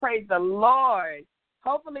Praise the Lord.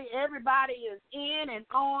 Hopefully everybody is in and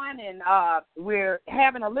on, and we're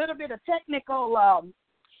having a little bit of technical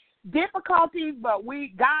difficulty, but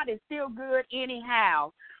God is still good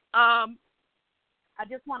anyhow. I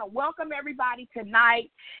just want to welcome everybody tonight,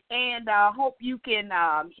 and hope you can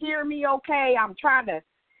hear me okay. I'm trying to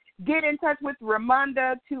get in touch with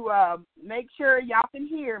Ramonda to make sure y'all can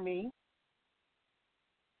hear me.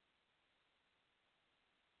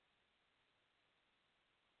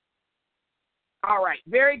 All right,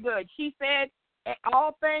 very good. She said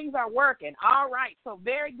all things are working. All right, so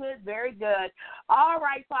very good, very good. All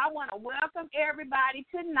right, so I want to welcome everybody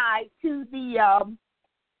tonight to the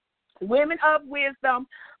Women of Wisdom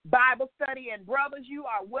Bible Study. And brothers, you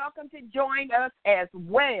are welcome to join us as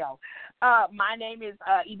well. My name is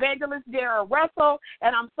Evangelist Darah Russell,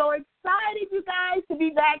 and I'm so excited, you guys, to be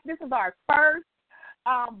back. This is our first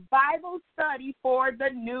Bible study for the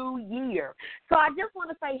new year. So I just want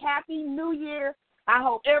to say Happy New Year. I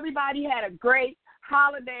hope everybody had a great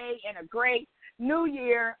holiday and a great New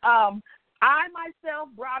Year. I myself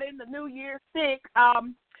brought in the New Year sick. I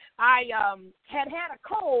had a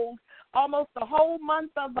cold almost the whole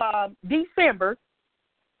month of December,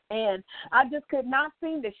 and I just could not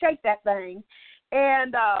seem to shake that thing.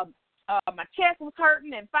 And my chest was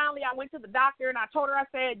hurting, and finally I went to the doctor, and I told her, I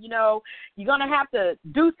said, you're going to have to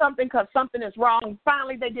do something because something is wrong.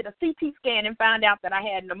 Finally, they did a CT scan and found out that I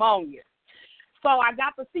had pneumonia. So I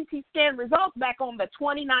got the CT scan results back on the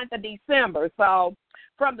 29th of December. So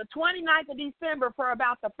from the 29th of December for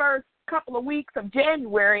about the first couple of weeks of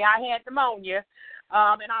January, I had pneumonia,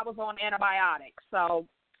 and I was on antibiotics. So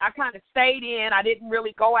I kind of stayed in. I didn't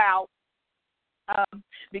really go out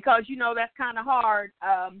because, that's kind of hard.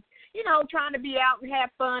 Trying to be out and have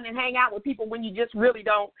fun and hang out with people when you just really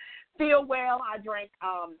don't feel well. I drank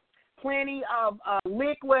plenty of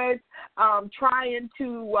liquids, trying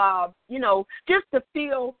to, just to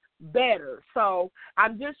feel better. So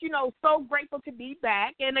I'm just, so grateful to be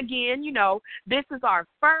back. And again, this is our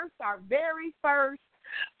very first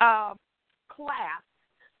class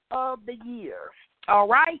of the year. All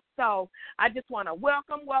right. So I just want to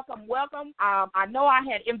welcome. I know I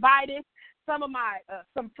had invited some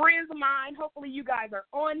friends of mine. Hopefully you guys are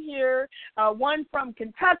on here. One from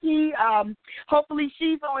Kentucky. Hopefully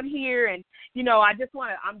she's on here. And, I just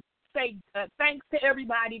want to say thanks to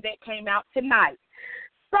everybody that came out tonight.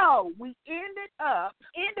 So we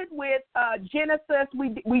ended with Genesis.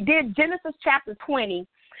 We did Genesis chapter 20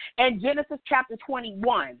 and Genesis chapter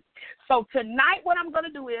 21. So tonight what I'm going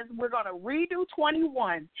to do is we're going to redo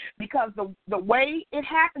 21 because the way it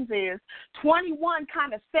happens is 21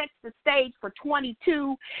 kind of sets the stage for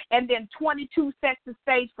 22, and then 22 sets the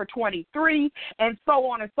stage for 23, and so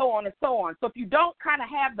on and so on and so on. So if you don't kind of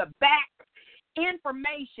have the back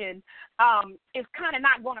information, it's kind of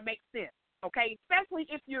not going to make sense, okay, especially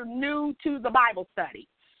if you're new to the Bible study.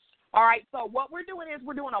 All right, so what we're doing is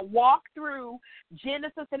we're doing a walk through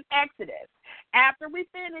Genesis and Exodus. After we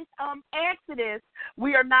finish Exodus,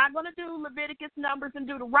 we are not going to do Leviticus, Numbers, and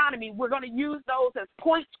Deuteronomy. We're going to use those as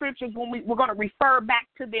point scriptures when we're going to refer back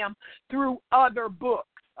to them through other books,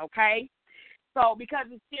 okay? So because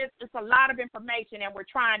it's a lot of information, and we're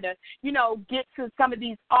trying to, get to some of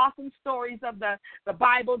these awesome stories of the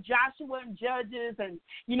Bible, Joshua and Judges, and,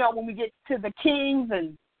 when we get to the Kings,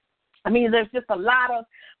 and there's just a lot of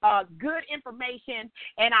good information,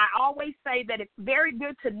 and I always say that it's very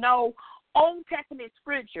good to know Old Testament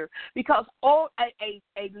scripture because a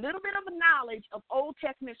little bit of a knowledge of Old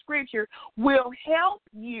Testament scripture will help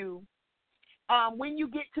you when you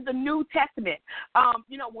get to the New Testament.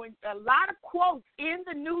 When a lot of quotes in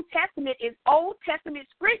the New Testament is Old Testament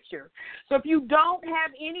scripture. So if you don't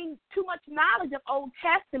have too much knowledge of Old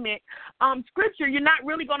Testament scripture, you're not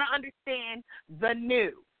really going to understand the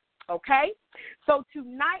New. Okay, so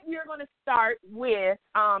tonight we are going to start with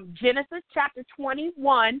Genesis chapter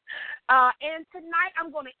 21, and tonight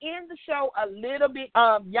I'm going to end the show a little bit.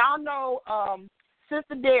 Y'all know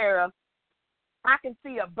Sister Darah, I can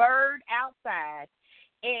see a bird outside,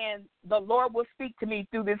 and the Lord will speak to me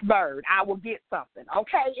through this bird. I will get something,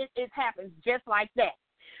 okay? It happens just like that.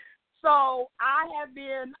 So I have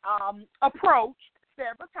been approached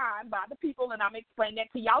several times by the people, and I'm explaining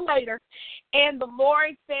that to y'all later. And the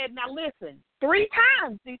Lord said, now listen, 3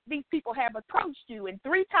 times these people have approached you, and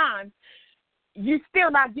 3 times you're still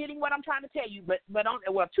not getting what I'm trying to tell you, but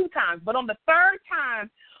 2 times. But on the 3rd time,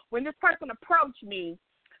 when this person approached me,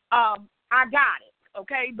 I got it,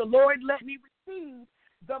 okay? The Lord let me receive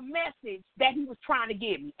the message that he was trying to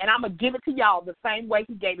give me, and I'm going to give it to y'all the same way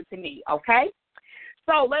he gave it to me, okay?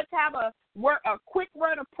 So let's have a quick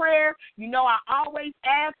word of prayer. I always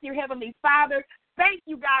ask your Heavenly Father, thank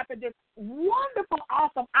you, God, for this wonderful,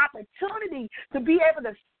 awesome opportunity to be able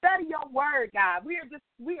to study your word, God. We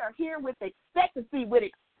are here with expectancy, with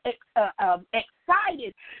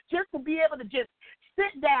excited just to be able to just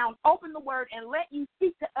sit down, open the word, and let you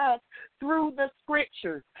speak to us through the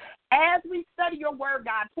scriptures. As we study your word,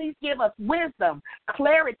 God, please give us wisdom,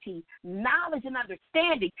 clarity, knowledge, and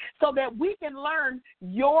understanding so that we can learn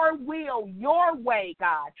your will, your way,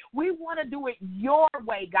 God. We want to do it your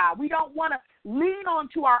way, God. We don't want to lean on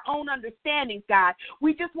to our own understandings, God.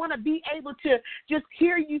 We just want to be able to just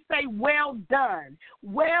hear you say, well done,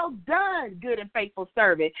 good and faithful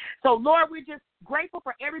servant. So, Lord, we're just grateful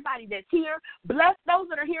for everybody that's here. Bless those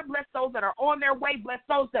that are here. Bless those that are on their way. Bless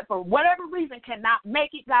those that for whatever reason cannot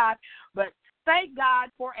make it, God. But thank God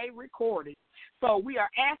for a recording. So we are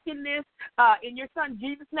asking this in your son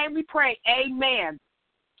Jesus' name we pray. Amen.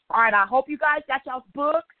 All right, I hope you guys got y'all's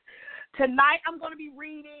books. Tonight I'm going to be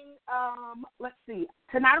reading,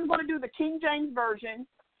 Tonight I'm going to do the King James Version,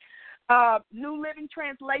 New Living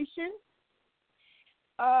Translation.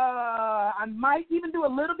 I might even do a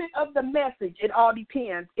little bit of the Message. It all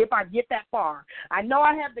depends if I get that far. I know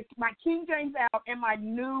I have my King James out and my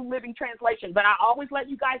New Living Translation, but I always let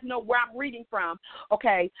you guys know where I'm reading from,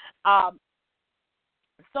 okay,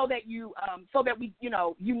 so that we,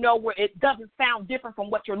 you know where it doesn't sound different from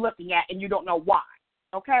what you're looking at and you don't know why,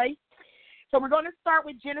 okay? So we're going to start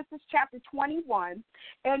with Genesis chapter 21,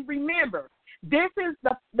 and remember, this is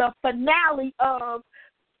the finale of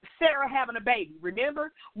Sarah having a baby.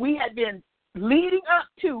 Remember, we had been leading up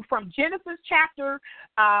to, from Genesis chapter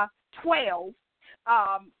 12,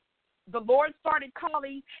 the Lord started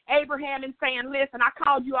calling Abraham and saying, listen, I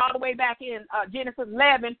called you all the way back in Genesis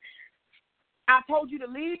 11. I told you to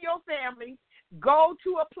leave your family, go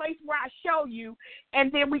to a place where I show you,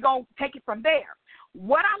 and then we're going to take it from there.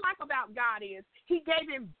 What I like about God is he gave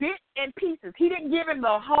him bits and pieces. He didn't give him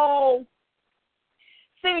the whole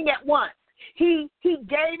thing at once. He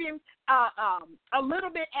gave him a little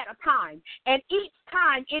bit at a time, and each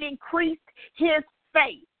time it increased his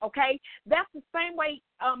faith, okay? That's the same way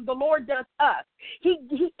the Lord does us.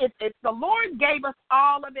 If the Lord gave us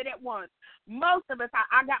all of it at once, most of us,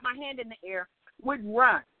 I got my hand in the air, would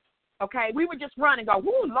run. Okay, we would just run and go,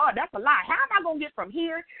 "Ooh, Lord, that's a lie. How am I going to get from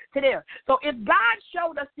here to there?" So if God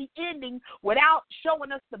showed us the ending without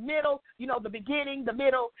showing us the middle, the beginning, the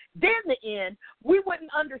middle, then the end, we wouldn't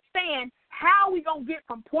understand how we going to get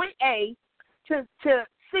from point A to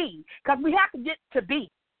C, because we have to get to B,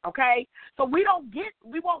 okay? So we won't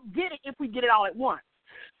get it if we get it all at once.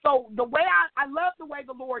 So the way I love the way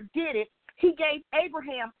the Lord did it, he gave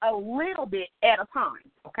Abraham a little bit at a time,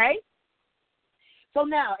 okay? So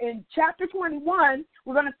now, in chapter 21,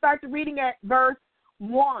 we're going to start the reading at verse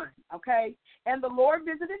 1, okay? And the Lord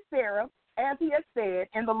visited Sarah, as he had said,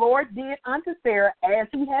 and the Lord did unto Sarah as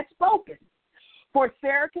he had spoken. For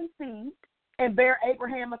Sarah conceived and bare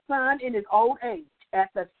Abraham a son in his old age, at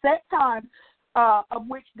the set time of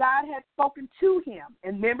which God had spoken to him.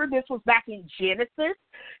 And remember, this was back in Genesis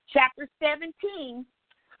chapter 17,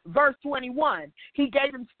 verse 21. He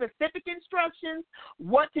gave him specific instructions,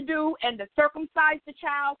 what to do, and to circumcise the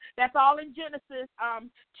child. That's all in Genesis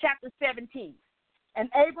chapter 17. And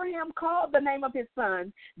Abraham called the name of his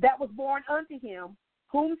son that was born unto him,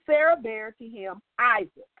 whom Sarah bare to him, Isaac.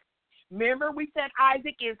 Remember, we said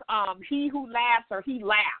Isaac is he who laughs, or he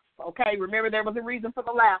laughs. Okay, remember there was a reason for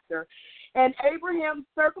the laughter. And Abraham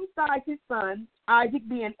circumcised his son, Isaac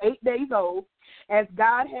being 8 days old, as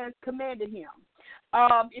God has commanded him.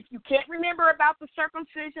 If you can't remember about the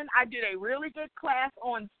circumcision, I did a really good class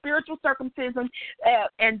on spiritual circumcision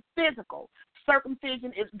and physical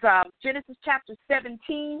circumcision. It's Genesis chapter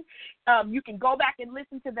 17. You can go back and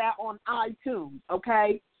listen to that on iTunes,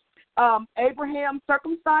 okay? Abraham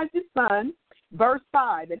circumcised his son, verse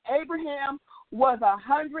 5. And Abraham was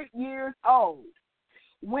 100 years old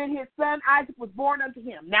when his son Isaac was born unto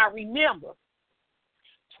him. Now remember,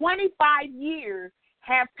 25 years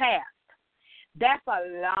have passed. That's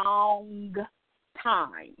a long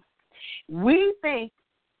time. We think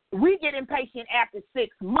we get impatient after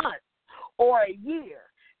 6 months or a year.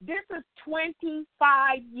 This is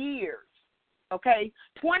 25 years, okay?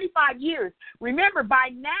 25 years. Remember,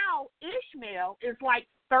 by now, Ishmael is like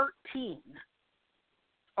 13.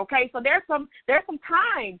 Okay, so there's some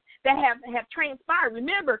time that have transpired.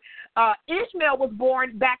 Remember, Ishmael was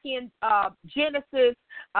born back in Genesis.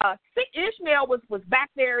 Ishmael was back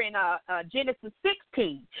there in Genesis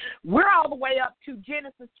 16. We're all the way up to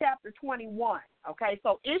Genesis chapter 21. Okay,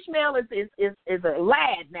 so Ishmael is a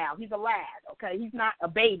lad now. He's a lad. Okay, he's not a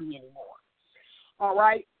baby anymore. All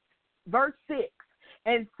right, verse 6.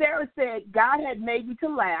 And Sarah said, God had made me to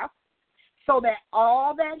laugh, so that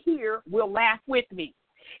all that hear will laugh with me.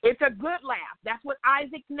 It's a good laugh. That's what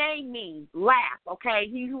Isaac's name means, laugh, okay?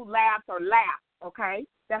 He who laughs or laughs, okay?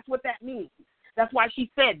 That's what that means. That's why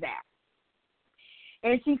she said that.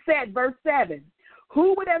 And she said, verse 7,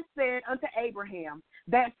 who would have said unto Abraham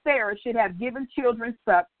that Sarah should have given children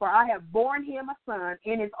suck, for I have borne him a son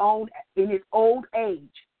in his old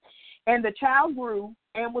age. And the child grew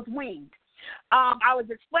and was weaned. I was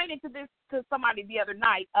explaining to somebody the other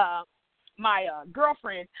night, my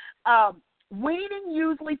girlfriend. Weaning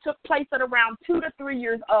usually took place at around 2 to 3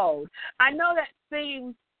 years old. I know that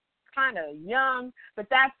seems kind of young, but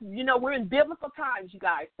that's, we're in biblical times, you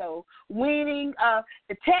guys. So weaning,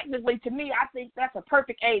 technically to me, I think that's a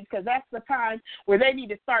perfect age, because that's the time where they need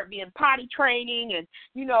to start being potty training and,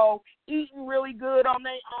 eating really good on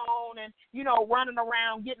their own and, running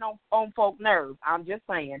around getting on folk nerves. I'm just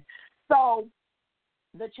saying. So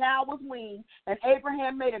the child was weaned, and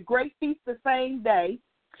Abraham made a great feast the same day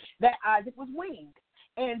that Isaac was weaned.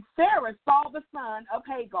 And Sarah saw the son of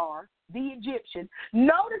Hagar, the Egyptian.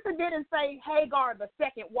 Notice it didn't say Hagar, the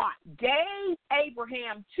second wife. Gave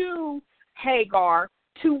Abraham to Hagar,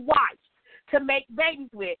 two wives, to make babies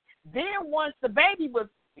with. Then once the baby was,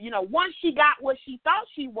 once she got what she thought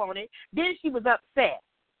she wanted, then she was upset.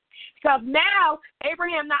 Because now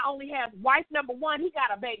Abraham not only has wife number one, he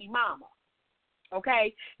got a baby mama.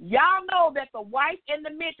 Okay, y'all know that the wife and the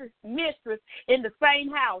mistress in the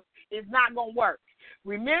same house is not going to work.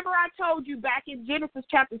 Remember, I told you back in Genesis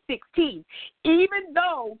chapter 16, even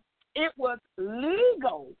though it was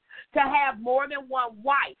legal to have more than one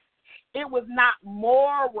wife, it was not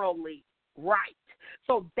morally right.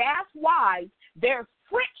 So that's why there's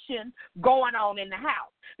friction going on in the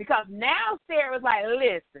house. Because now Sarah's like,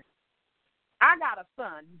 listen, I got a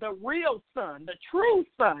son, the real son, the true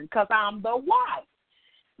son, because I'm the wife.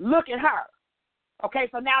 Look at her. Okay,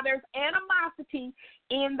 so now there's animosity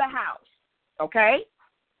in the house. Okay?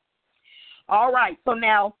 All right, so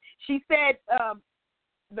now she said,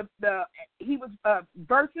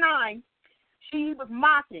 verse 9, she was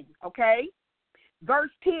mocking, okay?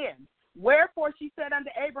 Verse 10, wherefore she said unto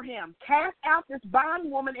Abraham, cast out this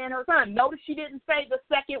bondwoman and her son. Notice she didn't say the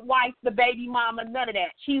second wife, the baby mama, none of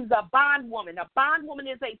that. She's a bondwoman. A bondwoman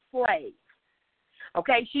is a slave.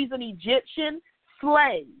 Okay, she's an Egyptian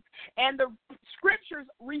slave. And the scriptures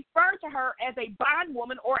refer to her as a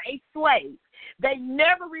bondwoman or a slave. They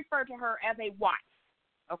never refer to her as a wife.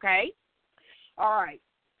 Okay? All right.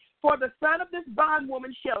 For the son of this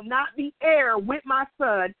bondwoman shall not be heir with my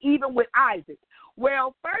son, even with Isaac.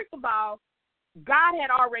 Well, first of all, God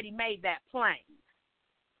had already made that plain.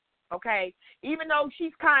 Okay? Even though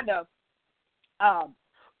she's kind of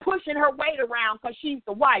pushing her weight around because she's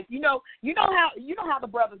the wife. You know how the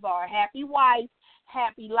brothers are. Happy wife,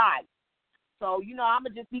 happy life. So, I'm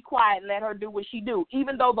going to just be quiet and let her do what she do.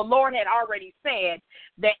 Even though the Lord had already said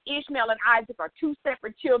that Ishmael and Isaac are two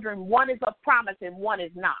separate children. One is of promise and one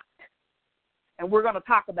is not. And we're going to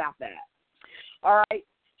talk about that. All right.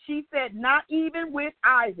 She said, not even with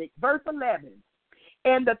Isaac. Verse 11.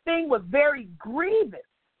 And the thing was very grievous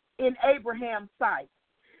in Abraham's sight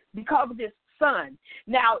because of his son.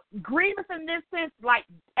 Now, grievous in this sense, like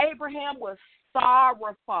Abraham was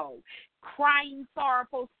sorrowful, crying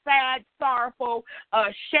sorrowful, sad sorrowful,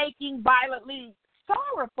 shaking violently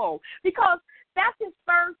sorrowful, because that's his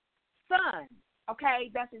first son. Okay,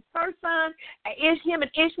 that's his first son. Him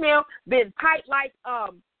and Ishmael been tight like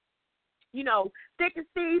thick as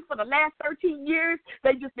thieves for the last 13 years.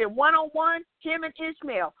 They just been one-on-one, him and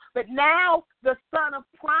Ishmael. But now the son of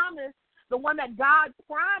promise, the one that God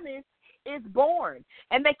promised, is born,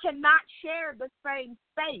 and they cannot share the same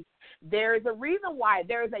space. There is a reason why.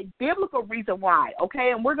 There is a biblical reason why,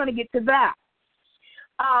 okay, and we're going to get to that.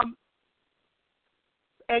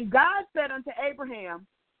 And God said unto Abraham,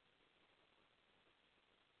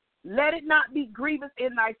 let it not be grievous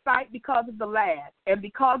in thy sight because of the lad, and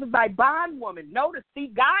because of thy bondwoman. Notice,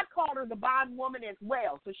 see, God called her the bondwoman as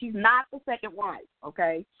well, so she's not the second wife,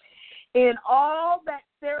 okay? In all that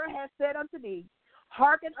Sarah has said unto thee,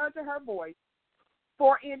 hearken unto her voice,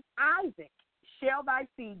 for in Isaac shall thy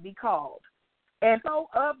seed be called. And so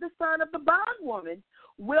of the son of the bondwoman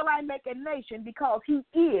will I make a nation, because he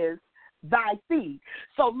is thy seed.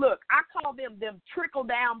 So look, I call them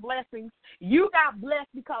trickle-down blessings. You got blessed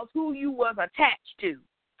because who you was attached to,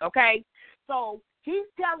 okay? So he's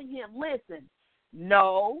telling him, listen,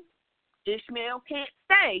 no, Ishmael can't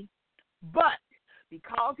stay, but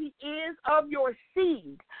because he is of your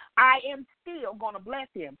seed, I am still going to bless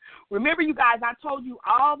him. Remember, you guys, I told you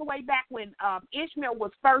all the way back when Ishmael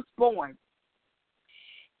was first born.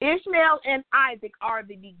 Ishmael and Isaac are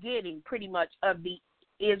the beginning, pretty much, of the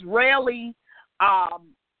Israeli Arab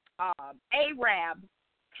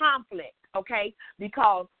conflict, okay?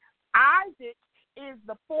 Because Isaac is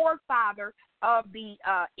the forefather of the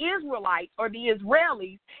Israelites or the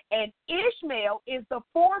Israelis, and Ishmael is the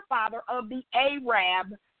forefather of the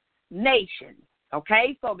Arab nation,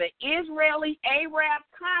 okay? So the Israeli-Arab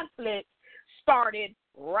conflict started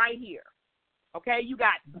right here, okay? You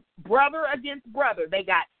got brother against brother. They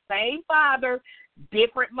got same father,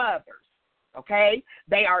 different mothers, okay?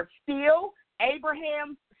 They are still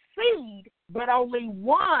Abraham's seed, but only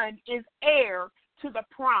one is heir to the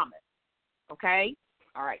promise, okay?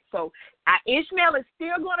 All right, so Ishmael is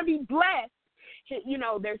still going to be blessed. You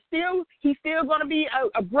know, he's still going to be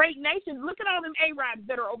a great nation. Look at all them Arabs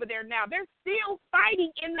that are over there now. They're still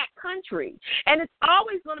fighting in that country, and it's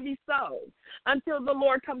always going to be so until the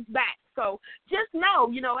Lord comes back. So just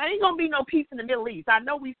know, you know, ain't going to be no peace in the Middle East. I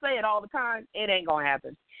know we say it all the time. It ain't going to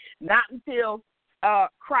happen. Not until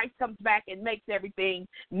Christ comes back and makes everything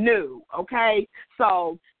new, okay?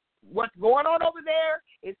 So what's going on over there,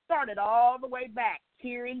 it started all the way back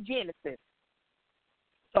here in Genesis.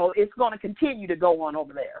 So it's going to continue to go on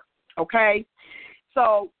over there, okay?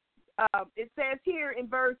 So it says here in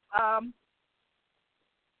verse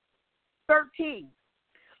 13,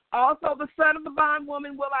 also the son of the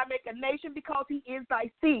bondwoman will I make a nation because he is thy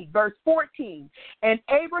seed. Verse 14, and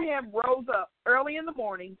Abraham rose up early in the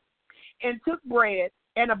morning and took bread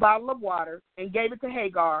and a bottle of water and gave it to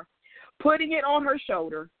Hagar, putting it on her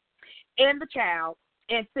shoulder and the child,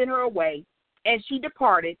 and sent her away. And she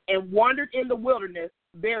departed and wandered in the wilderness,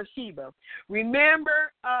 Beersheba.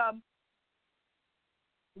 Remember,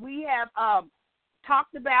 we have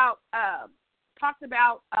talked about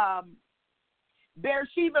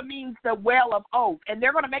Beersheba means the well of oath, and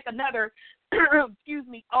they're going to make another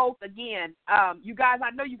oath again. You guys,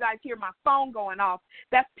 I know you guys hear my phone going off.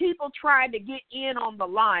 That's people trying to get in on the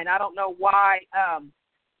line. I don't know why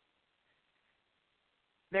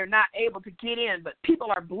they're not able to get in, but people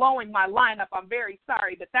are blowing my line up. I'm very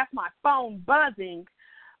sorry, but that's my phone buzzing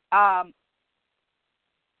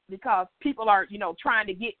because people are, you know, trying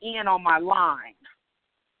to get in on my line.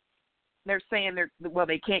 They're saying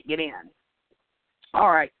they can't get in.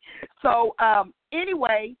 All right. So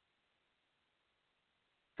anyway,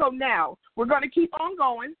 so now we're going to keep on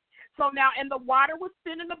going. So now, and the water was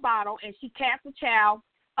spent in the bottle, and she cast the child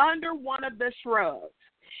under one of the shrubs,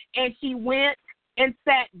 and she went and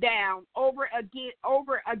sat down over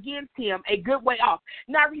against him a good way off.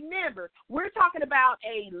 Now remember, we're talking about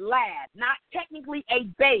a lad, not technically a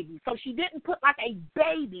baby. So she didn't put like a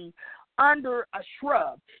baby under a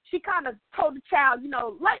shrub. She kind of told the child, you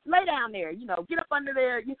know, lay down there, you know, get up under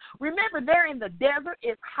there. Remember, they're in the desert,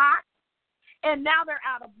 it's hot, and now they're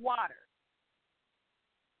out of water.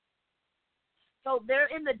 So they're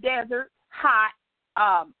in the desert, hot,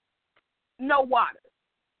 no water.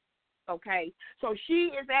 Okay, so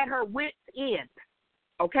she is at her wit's end.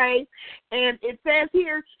 Okay, and it says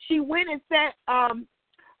here she went and sat,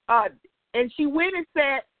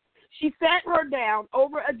 she sat her down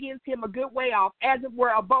over against him a good way off, as it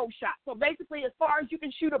were a bow shot. So basically, as far as you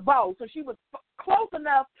can shoot a bow, so she was close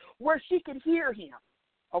enough where she could hear him.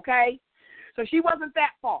 Okay, so she wasn't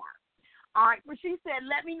that far. All right, but she said,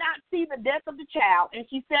 "Let me not see the death of the child," and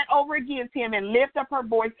she sat over against him and lifted up her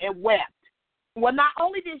voice and wept. Well, not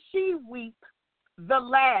only did she weep, the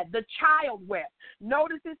lad, the child wept.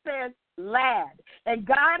 Notice it says lad. And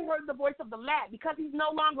God heard the voice of the lad because he's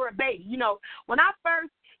no longer a baby. You know, when I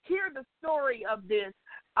first hear the story of this,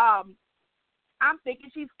 I'm thinking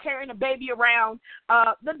she's carrying a baby around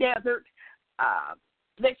the desert,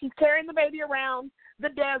 that she's carrying the baby around the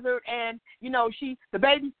desert, and, you know, the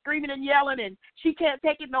baby's screaming and yelling, and she can't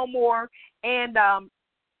take it no more, and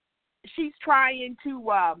she's trying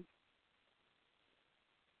to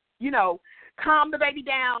calm the baby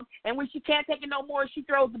down, and when she can't take it no more, she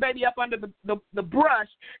throws the baby up under the brush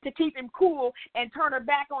to keep him cool and turn her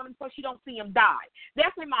back on him so she don't see him die.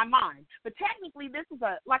 That's in my mind. But technically, this is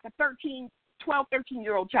like a 12,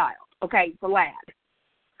 13-year-old child, okay, it's a lad.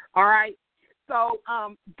 All right? So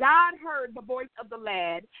God heard the voice of the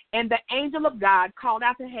lad, and the angel of God called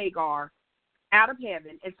out to Hagar out of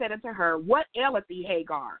heaven and said unto her, "What aileth thee,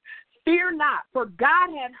 Hagar? Fear not, for God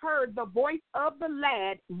had heard the voice of the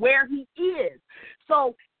lad where he is."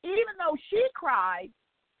 So even though she cried,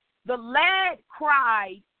 the lad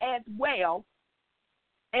cried as well,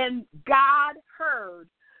 and God heard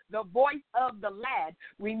the voice of the lad.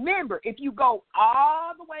 Remember, if you go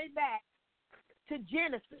all the way back to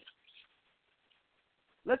Genesis,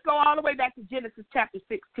 let's go all the way back to Genesis chapter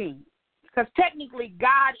 16, because technically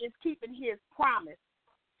God is keeping his promise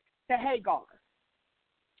to Hagar.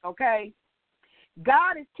 Okay?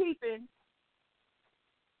 God is keeping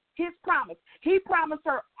his promise. He promised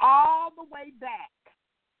her all the way back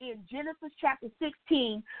in Genesis chapter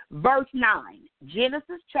 16, verse 9.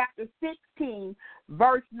 Genesis chapter 16,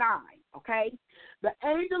 verse 9, okay? The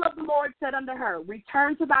angel of the Lord said unto her,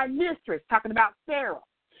 return to thy mistress, talking about Sarah,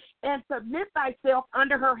 and submit thyself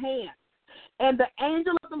under her hand. And the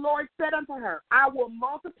angel of the Lord said unto her, I will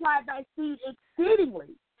multiply thy seed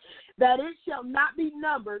exceedingly, that it shall not be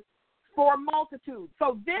numbered for multitude.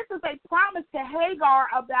 So this is a promise to Hagar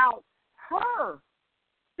about her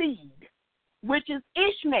seed, which is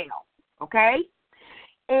Ishmael, okay?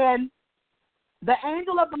 And the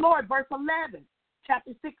angel of the Lord, verse 11,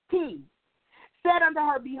 chapter 16, said unto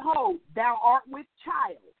her, behold, thou art with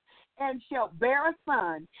child, and shalt bear a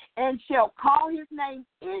son, and shalt call his name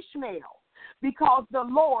Ishmael, because the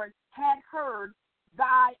Lord had heard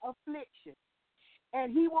thy affliction.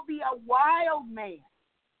 And he will be a wild man.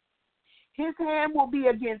 His hand will be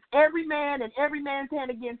against every man, and every man's hand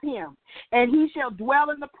against him. And he shall dwell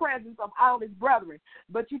in the presence of all his brethren.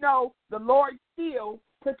 But, you know, the Lord still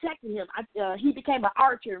protected him. He became an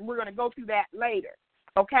archer, and we're going to go through that later.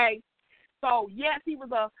 Okay? So, yes, he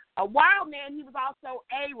was a wild man. He was also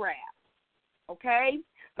Arab. Okay?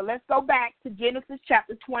 So let's go back to Genesis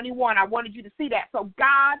chapter 21. I wanted you to see that. So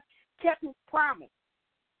God kept his promise.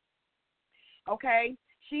 Okay?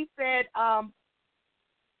 She said,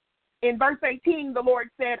 in verse 18, the Lord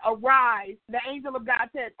said, arise. The angel of God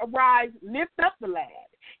said, arise, lift up the lad,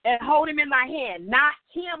 and hold him in thy hand. Not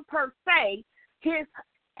him per se, his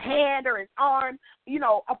hand or his arm, you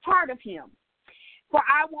know, a part of him. For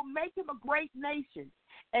I will make him a great nation.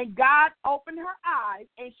 And God opened her eyes,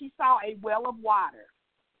 and she saw a well of water.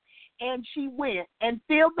 And she went and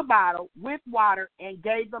filled the bottle with water and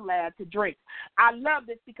gave the lad to drink. I love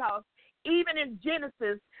this because even in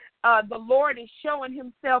Genesis, the Lord is showing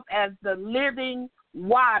himself as the living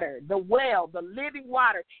water, the well, the living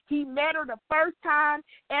water. He met her the first time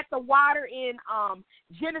at the water in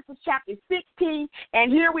Genesis chapter 16,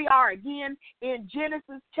 and here we are again in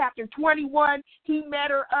Genesis chapter 21. He met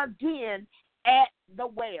her again at the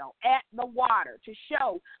well, at the water, to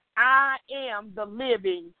show I am the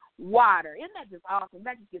living water. Isn't that just awesome?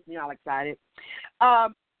 That just gets me all excited.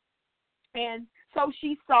 And so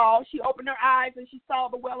she opened her eyes and she saw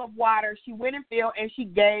the well of water. She went and filled, and she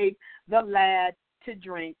gave the lad to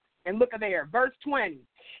drink. And look at there, verse 20.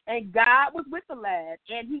 And God was with the lad,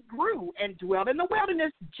 and he grew and dwelt in the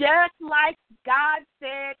wilderness, just like God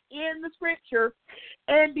said in the scripture,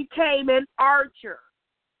 and became an archer.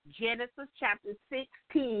 Genesis chapter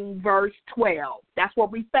 16, verse 12. That's where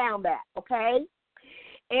we found that, okay?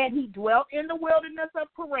 And he dwelt in the wilderness of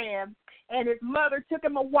Paran, and his mother took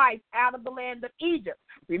him a wife out of the land of Egypt.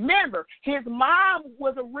 Remember, his mom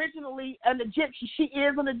was originally an Egyptian. She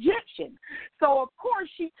is an Egyptian. So, of course,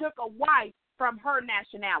 she took a wife from her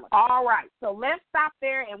nationality. All right, so let's stop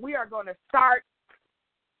there, and we are going to start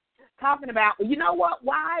talking about, you know what,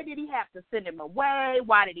 why did he have to send him away?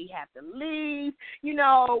 Why did he have to leave? You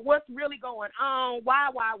know, what's really going on? Why?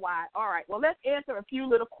 All right, well, let's answer a few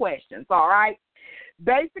little questions, all right?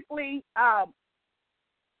 Basically,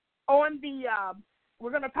 we're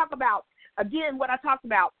going to talk about, again, what I talked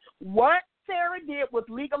about, what Sarah did was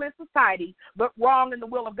legal in society, but wrong in the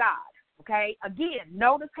will of God, okay? Again,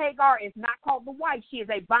 notice Hagar is not called the wife. She is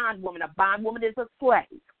a bondwoman. A bondwoman is a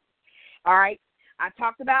slave, all right? I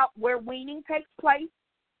talked about where weaning takes place.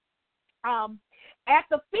 At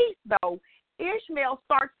the feast, though, Ishmael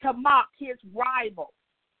starts to mock his rival.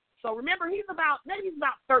 So remember, maybe he's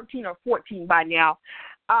about 13 or 14 by now.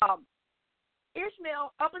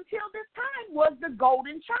 Ishmael, up until this time, was the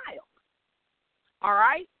golden child. All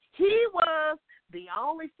right? He was the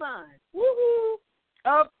only son,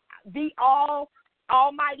 of the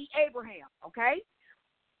almighty Abraham, okay?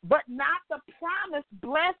 But not the promised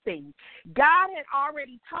blessing. God had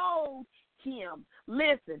already told him,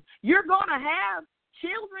 listen, you're going to have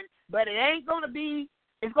children, but it's going to be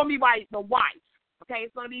by the wife. Okay,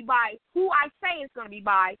 it's going to be by who I say it's going to be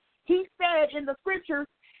by. He said in the scripture,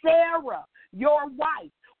 Sarah, your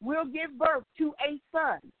wife, will give birth to a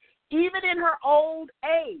son, even in her old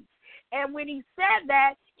age. And when he said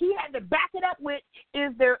that, he had to back it up with,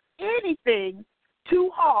 is there anything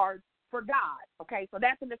too hard for God? Okay, so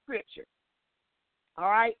that's in the scripture. All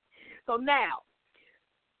right, so now,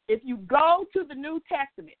 if you go to the New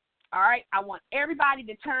Testament, all right, I want everybody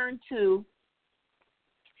to turn to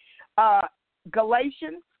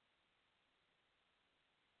Galatians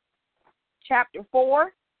chapter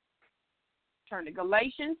 4. Turn to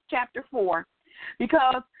Galatians chapter 4,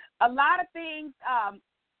 because a lot of things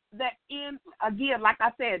again, like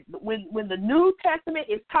I said, when the New Testament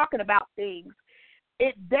is talking about things,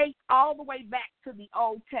 it dates all the way back to the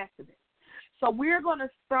Old Testament. So we're going to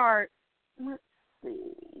start, let's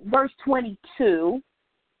see, verse 22.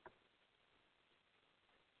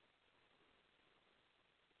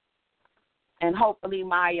 And hopefully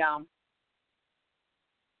my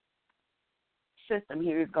system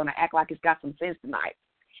here is going to act like it's got some sense tonight.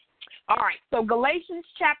 All right, so Galatians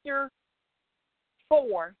chapter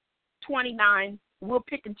 4, 29, we'll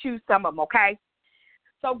pick and choose some of them, okay?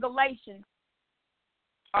 So Galatians,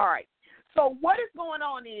 all right. So what is going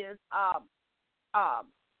on is Paul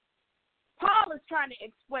is trying to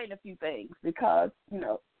explain a few things because,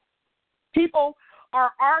 people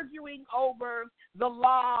are arguing over the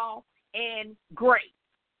law and grace,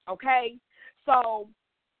 okay? So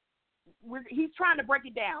he's trying to break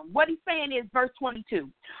it down. What he's saying is verse 22.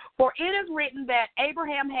 For it is written that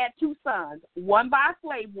Abraham had two sons, one by a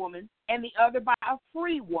slave woman and the other by a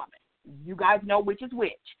free woman. You guys know which is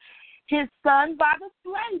which. His son by the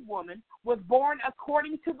slave woman was born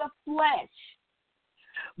according to the flesh,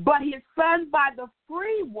 but his son by the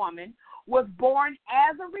free woman was born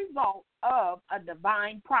as a result of a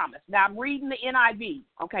divine promise. Now, I'm reading the NIV,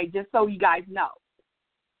 okay, just so you guys know.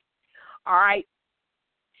 All right.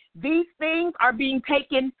 These things are being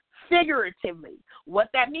taken figuratively. What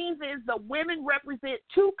that means is the women represent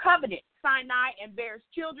two covenants, Sinai, and bears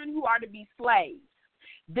children who are to be slaves.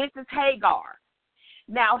 This is Hagar.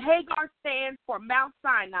 Now, Hagar stands for Mount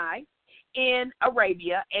Sinai in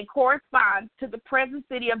Arabia and corresponds to the present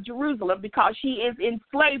city of Jerusalem because she is in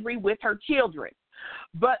slavery with her children.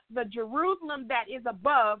 But the Jerusalem that is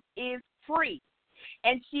above is free,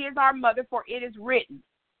 and she is our mother, for it is written,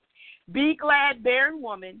 be glad, barren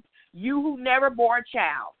woman, you who never bore a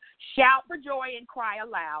child. Shout for joy and cry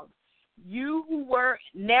aloud, you who were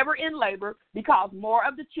never in labor, because more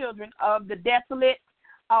of the children of the desolate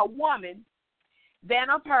woman than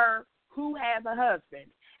of her who has a husband.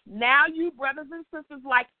 Now you, brothers and sisters,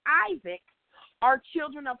 like Isaac, are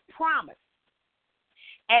children of promise.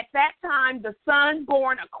 At that time, the son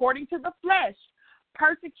born according to the flesh,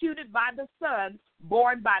 persecuted by the son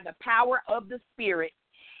born by the power of the Spirit.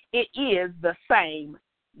 It is the same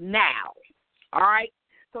now. All right?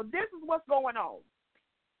 So this is what's going on.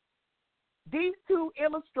 These two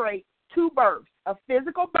illustrate two births, a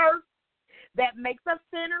physical birth that makes us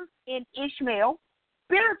sinners in Ishmael,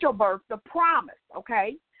 spiritual birth, the promise,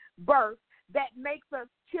 okay, birth that makes us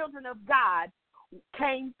children of God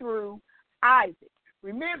came through Isaac.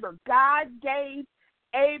 Remember, God gave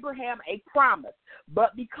Abraham a promise,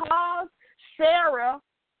 but because Sarah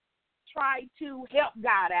tried to help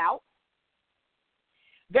God out,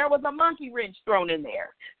 there was a monkey wrench thrown in there.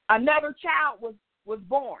 Another child was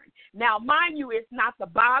born. Now, mind you, it's not the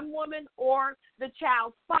bondwoman or the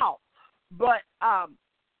child's fault, but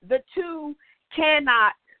the two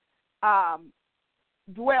cannot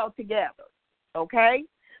dwell together, okay?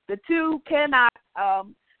 The two cannot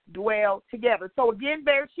dwell together. So, again,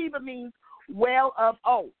 Beersheba means well of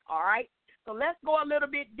oath, all right? So let's go a little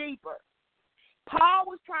bit deeper. Paul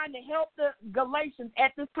was trying to help the Galatians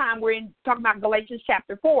at this time. We're talking about Galatians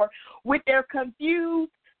chapter 4 with their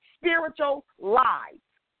confused spiritual lives,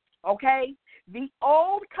 okay? The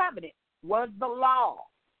old covenant was the law,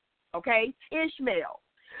 okay, Ishmael.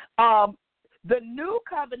 The new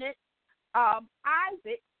covenant,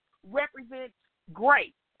 Isaac, represents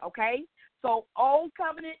grace, okay? So old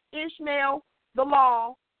covenant, Ishmael, the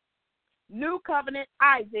law, new covenant,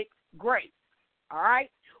 Isaac, grace, all right?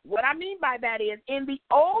 What I mean by that is in the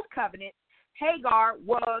old covenant, Hagar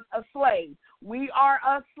was a slave. We are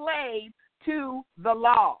a slave to the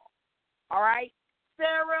law, all right?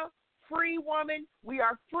 Sarah, free woman, we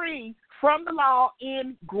are free from the law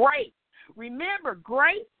in grace. Remember,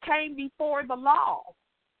 grace came before the law.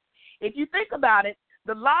 If you think about it,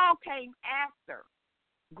 the law came after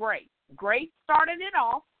grace. Grace started it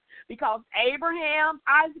off because Abraham,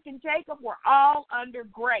 Isaac, and Jacob were all under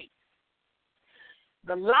grace.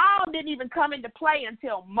 The law didn't even come into play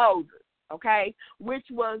until Moses, okay, which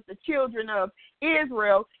was the children of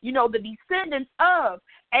Israel, the descendants of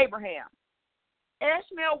Abraham.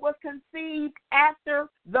 Ishmael was conceived after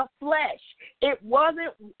the flesh. It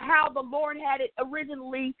wasn't how the Lord had it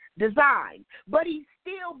originally designed, but he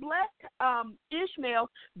still blessed Ishmael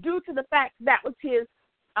due to the fact that was his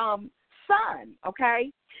son,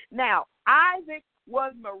 okay? Now, Isaac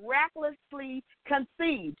was miraculously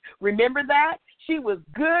conceived. Remember that? She was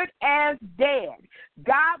good as dead.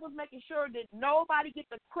 God was making sure that nobody gets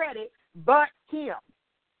the credit but him.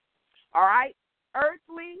 All right?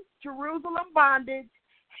 Earthly Jerusalem bondage,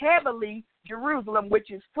 heavenly Jerusalem,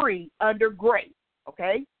 which is free under grace.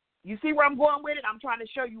 Okay? You see where I'm going with it? I'm trying to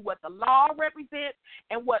show you what the law represents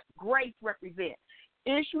and what grace represents.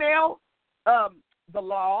 Ishmael, the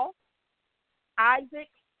law. Isaac,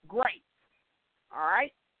 grace. All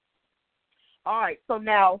right? All right, so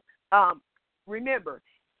now, remember,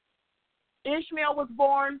 Ishmael was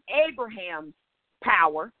born Abraham's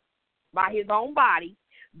power by his own body,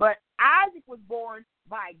 but Isaac was born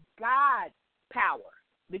by God's power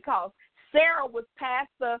because Sarah was past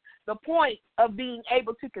the point of being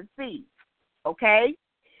able to conceive, okay?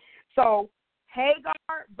 So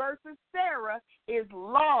Hagar versus Sarah is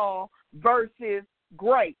law versus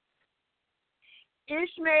grace.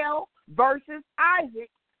 Ishmael versus Isaac,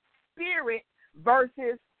 spirit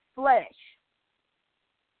versus flesh.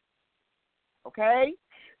 Okay?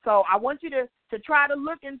 So I want you to try to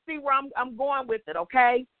look and see where I'm going with it,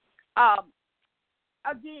 okay?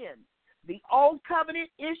 Again, the old covenant,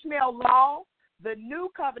 Ishmael law, the new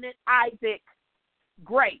covenant, Isaac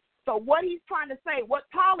grace. So what he's trying to say, what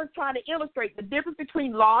Paul is trying to illustrate, the difference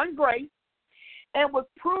between law and grace, and was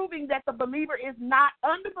proving that the believer is not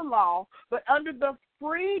under the law, but under the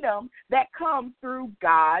freedom that comes through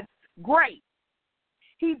God's grace.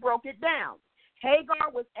 He broke it down.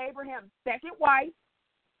 Hagar was Abraham's second wife,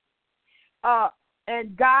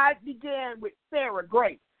 and God began with Sarah,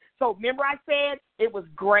 grace. So remember I said it was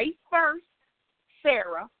grace first,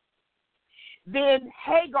 Sarah, then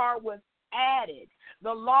Hagar was added.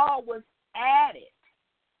 The law was added.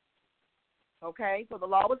 Okay, so the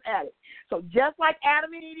law was added. So just like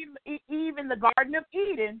Adam and Eve in the Garden of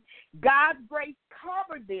Eden, God's grace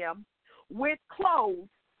covered them with clothes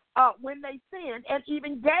when they sinned and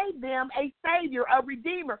even gave them a Savior, a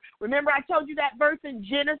Redeemer. Remember I told you that verse in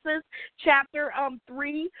Genesis chapter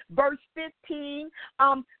 3, verse 15.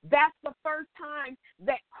 That's the first time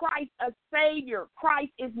that Christ, a Savior,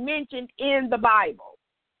 Christ is mentioned in the Bible.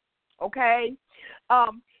 Okay?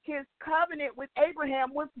 His covenant with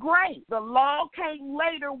Abraham was great. The law came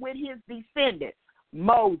later with his descendants,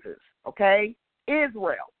 Moses, okay,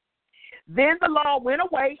 Israel. Then the law went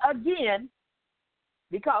away again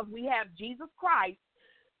because we have Jesus Christ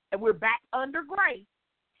and we're back under grace,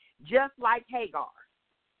 just like Hagar.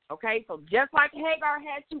 Okay, so just like Hagar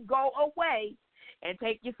had to go away and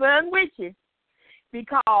take your son with you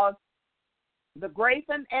because the grace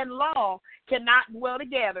and law cannot dwell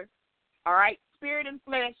together, all right? Spirit and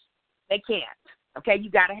flesh, they can't. Okay, you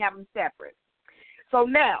got to have them separate. So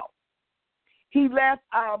now, he left,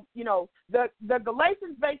 the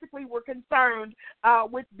Galatians basically were concerned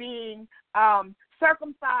with being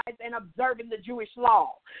circumcised and observing the Jewish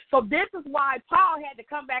law. So this is why Paul had to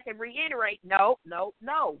come back and reiterate, no.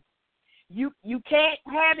 You can't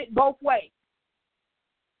have it both ways.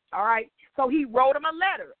 All right? So he wrote him a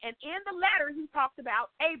letter, and in the letter he talked about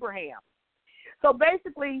Abraham. So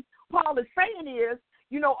basically, Paul is saying is,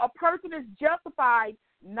 a person is justified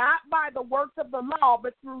not by the works of the law,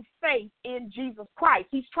 but through faith in Jesus Christ.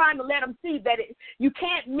 He's trying to let them see that you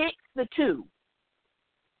can't mix the two.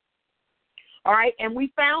 All right, and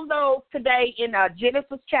we found those today in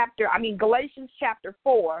Galatians chapter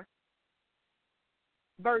 4,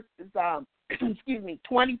 verses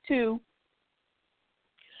 22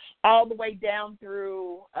 all the way down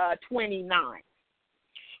through 29.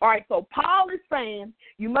 All right, so Paul is saying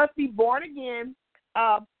you must be born again,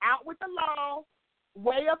 out with the law,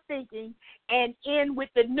 way of thinking, and in with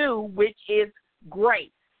the new, which is grace.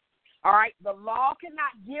 All right, the law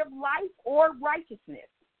cannot give life or righteousness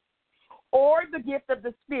or the gift of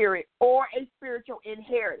the Spirit or a spiritual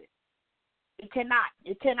inheritance. It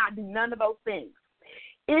cannot do none of those things.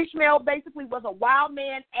 Ishmael basically was a wild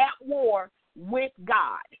man at war with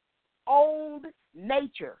God. Old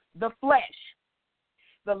nature, the flesh.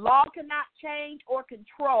 The law cannot change or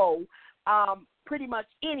control pretty much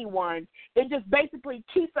anyone. It just basically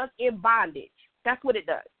keeps us in bondage. That's what it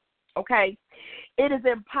does, okay? It is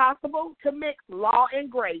impossible to mix law and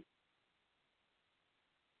grace,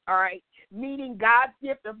 all right, meaning God's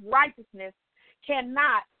gift of righteousness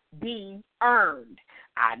cannot be earned.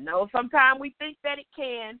 I know sometimes we think that it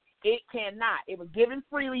can. It cannot. It was given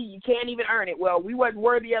freely. You can't even earn it. Well, we wasn't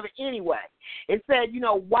worthy of it anyway. It said,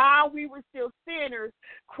 while we were still sinners,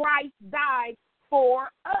 Christ died for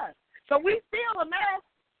us. So we still a mess.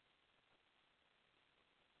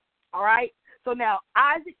 All right? So now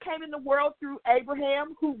Isaac came in the world through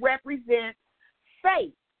Abraham, who represents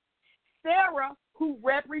faith. Sarah, who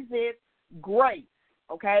represents grace.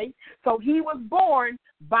 Okay? So he was born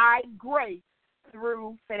by grace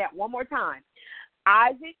through, say that one more time.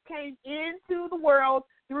 Isaac came into the world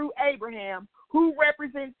through Abraham, who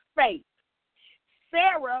represents faith.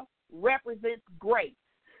 Sarah represents grace.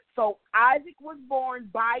 So Isaac was born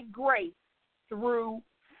by grace through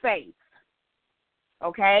faith.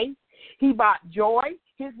 Okay? He brought joy.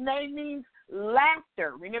 His name means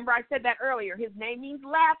laughter. Remember I said that earlier. His name means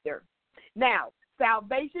laughter. Now,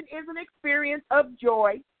 salvation is an experience of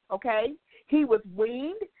joy, okay? He was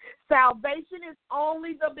weaned. Salvation is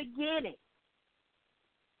only the beginning.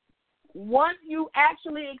 Once you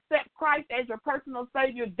actually accept Christ as your personal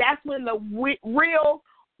Savior, that's when the real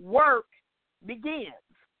work begins.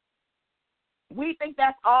 We think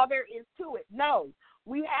that's all there is to it. No,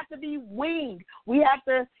 we have to be weaned. We have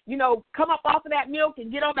to, come up off of that milk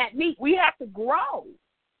and get on that meat. We have to grow.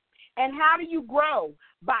 And how do you grow?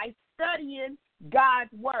 By studying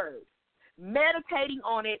God's Word, meditating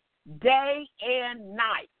on it day and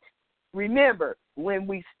night. Remember, when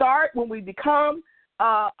we become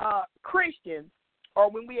Christians, or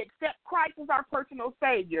when we accept Christ as our personal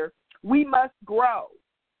Savior, we must grow.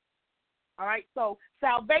 All right, so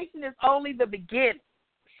salvation is only the beginning.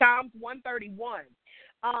 Psalms 131.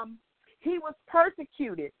 He was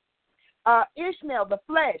persecuted. Ishmael, the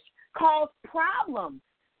flesh, caused problems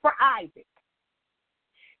for Isaac.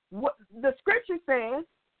 What the scripture says,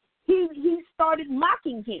 he started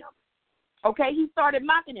mocking him. Okay, he started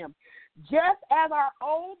mocking him. Just as our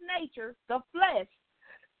old nature, the flesh,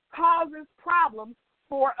 causes problems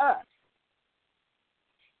for us.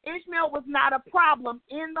 Ishmael was not a problem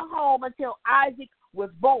in the home until Isaac was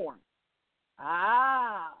born.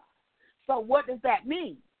 So what does that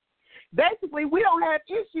mean? Basically, we don't have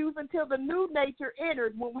issues until the new nature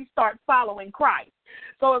enters when we start following Christ.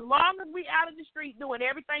 So as long as we out in the street doing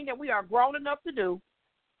everything that we are grown enough to do,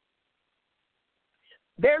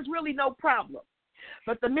 there's really no problem.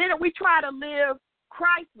 But the minute we try to live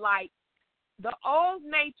Christ-like, the old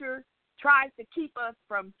nature tries to keep us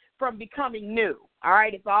from becoming new. All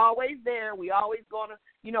right, it's always there. We always going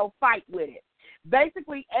to, fight with it.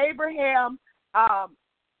 Basically, Abraham,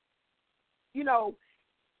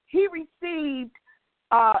 he received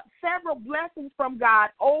several blessings from God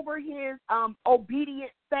over his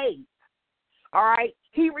obedient faith. All right,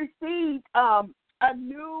 he received a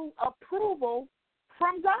new approval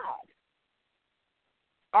from God.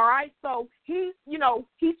 All right, so he's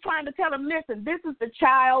trying to tell him, listen, this is the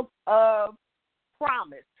child of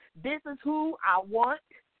promise. This is who I want.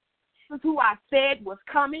 This is who I said was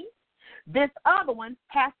coming. This other one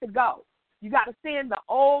has to go. You got to send the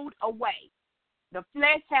old away. The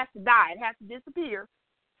flesh has to die. It has to disappear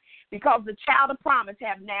because the child of promise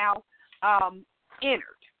have now entered.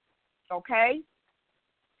 Okay?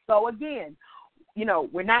 So again,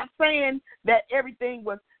 we're not saying that everything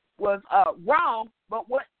was wrong, but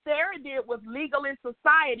what Sarah did was legal in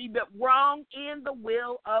society, but wrong in the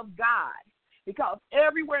will of God. Because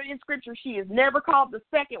everywhere in Scripture, she is never called the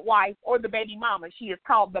second wife or the baby mama. She is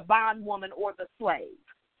called the bondwoman or the slave.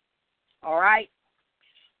 All right?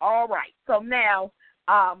 All right. So now,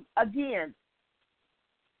 again,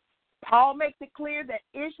 Paul makes it clear that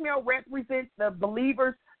Ishmael represents the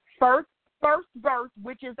believer's first birth,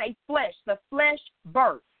 which is a flesh, the flesh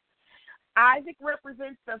birth. Isaac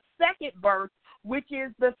represents the second birth, which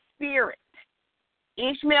is the spirit.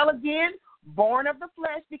 Ishmael, again, born of the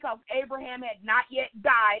flesh because Abraham had not yet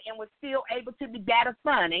died and was still able to beget a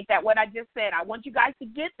son. Ain't that what I just said? I want you guys to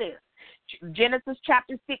get this. Genesis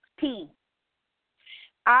chapter 16.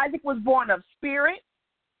 Isaac was born of spirit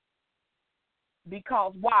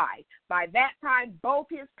because why? By that time, both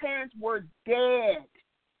his parents were dead,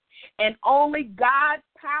 and only God's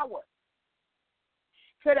power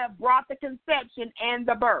could have brought the conception and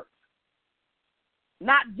the birth.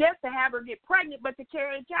 Not just to have her get pregnant, but to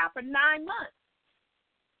carry a child for 9 months.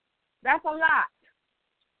 That's a lot.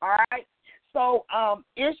 All right? So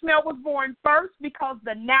Ishmael was born first because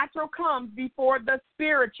the natural comes before the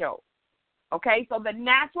spiritual. Okay? So the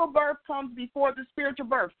natural birth comes before the spiritual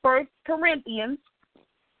birth. 1 Corinthians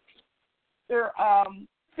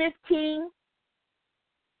 15.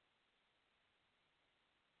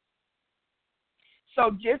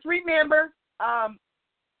 So just remember,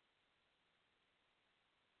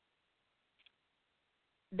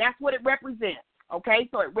 that's what it represents. Okay,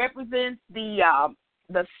 so it represents the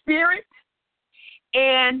spirit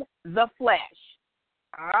and the flesh.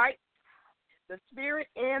 All right, the spirit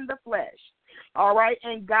and the flesh. All right,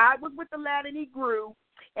 and God was with the lad, and he grew,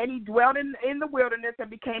 and he dwelt in the wilderness and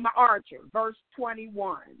became an archer. Verse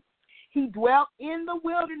 21. He dwelt in the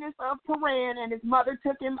wilderness of Paran, and his mother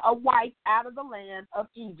took him a wife out of the land of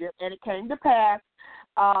Egypt. And it came to pass,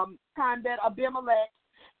 time that Abimelech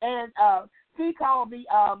and he called the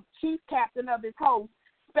chief captain of his host,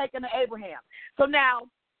 spake unto Abraham. So now,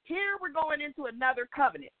 here we're going into another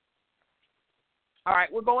covenant. All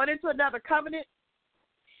right, we're going into another covenant.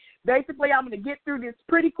 Basically, I'm going to get through this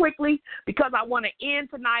pretty quickly because I want to end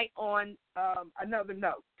tonight on another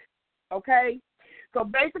note. Okay? So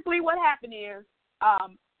basically what happened is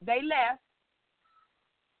they left.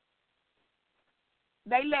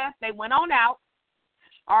 They went on out.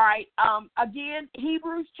 All right. Again,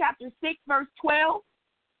 Hebrews chapter 6, verse 12.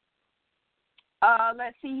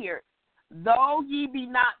 Let's see here. Though ye be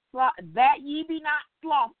not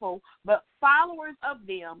slothful, but followers of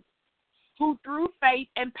them who through faith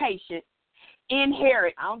and patience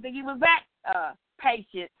inherit. I don't think he was that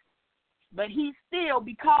patient, but he still,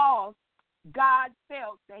 because God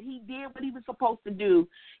felt that he did what he was supposed to do,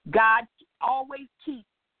 God always keeps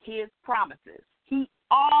his promises. He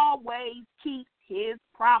always keeps his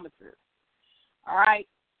promises. All right.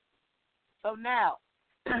 So now,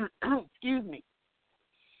 excuse me.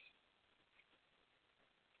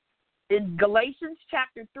 In Galatians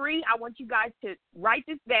chapter 3, I want you guys to write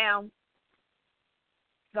this down.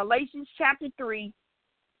 Galatians chapter 3,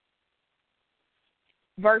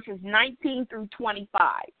 verses 19 through 25.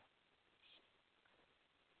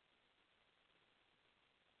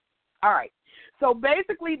 All right. So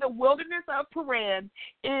basically, the wilderness of Paran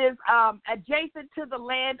is adjacent to the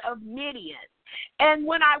land of Midian. And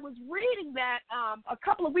when I was reading that a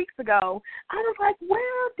couple of weeks ago, I was like,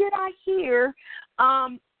 where did I hear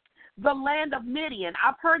the land of Midian?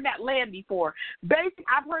 I've heard that land before.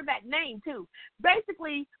 I've heard that name too.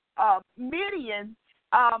 Basically, Midian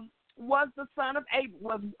was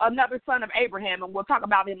another son of Abraham, and we'll talk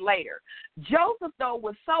about him later. Joseph, though,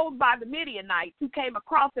 was sold by the Midianites who came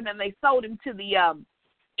across him, and they sold him to the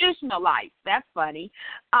Ishmaelites. That's funny,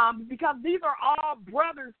 because these are all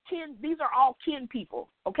brothers, these are all kin people,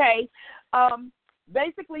 okay?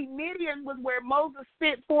 Basically, Midian was where Moses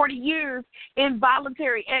spent 40 years in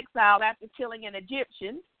voluntary exile after killing an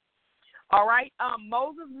Egyptian. All right.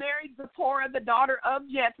 Moses married Zipporah, the daughter of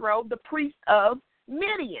Jethro, the priest of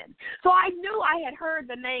Midian. So I knew I had heard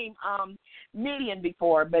the name Midian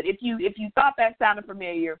before, but if you thought that sounded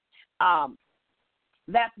familiar,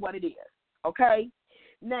 that's what it is. Okay.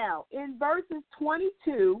 Now, in verses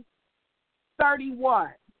 22,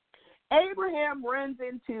 31. Abraham runs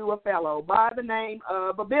into a fellow by the name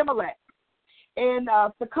of Abimelech, and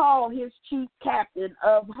Sakal, his chief captain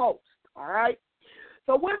of hosts. All right.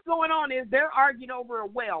 So what's going on is they're arguing over a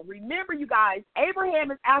well. Remember, you guys,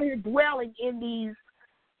 Abraham is out here dwelling in these,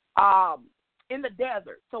 in the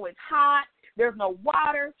desert. So it's hot. There's no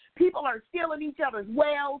water. People are stealing each other's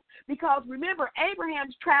wells because, remember,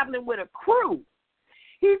 Abraham's traveling with a crew.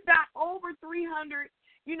 He's got over 300,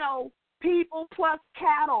 people plus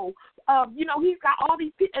cattle. He's got all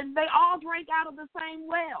these people, and they all drank out of the same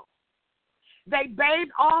well. They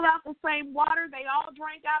bathed all out the same water. They all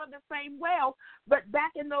drank out of the same well. But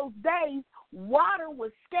back in those days, water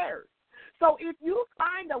was scarce. So if you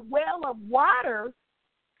find a well of water,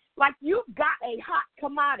 like, you've got a hot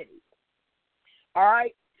commodity. All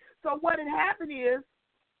right? So what had happened is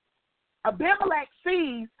Abimelech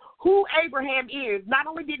sees who Abraham is. Not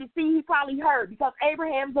only did he see, he probably heard, because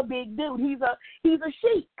Abraham's a big dude. He's a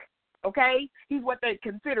sheik, okay? He's what they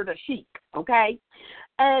considered a sheik, okay?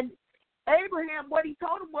 And Abraham, what he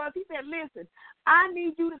told him was, he said, listen, I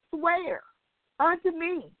need you to swear unto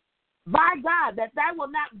me by God that thou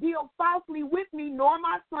will not deal falsely with me, nor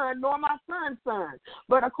my son, nor my son's son,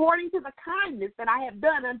 but according to the kindness that I have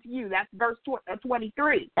done unto you. That's verse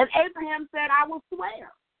 23. And Abraham said, I will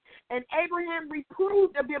swear. And Abraham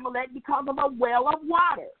reproved Abimelech because of a well of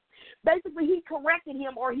water. Basically, he corrected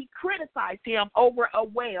him, or he criticized him over a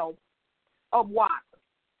well of water.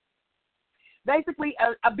 Basically,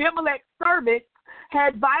 Abimelech's servant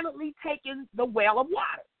had violently taken the well of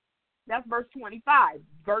water. That's verse 25.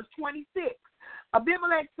 Verse 26.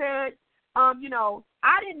 Abimelech said, I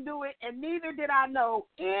didn't do it, and neither did I know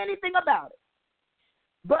anything about it.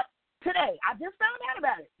 But today, I just found out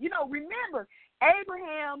about it. Remember,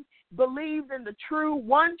 Abraham believes in the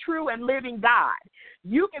one true and living God.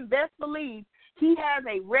 You can best believe he has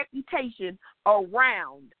a reputation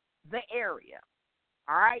around the area.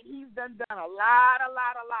 All right? He's done a lot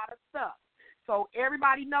of stuff. So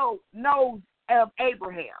everybody knows of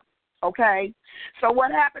Abraham. Okay? So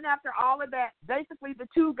what happened after all of that? Basically, the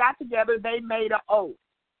two got together. They made an oath.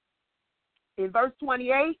 In verse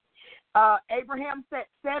 28, Abraham set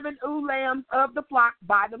 7 ewe lambs of the flock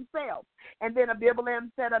by themselves. And then Abimelech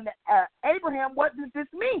said unto Abraham, what does this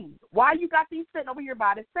mean? Why you got these sitting over here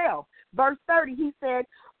by themselves? Verse 30, he said,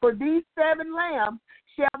 for these 7 lambs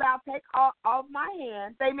shalt thou take off my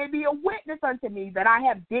hand. They may be a witness unto me that I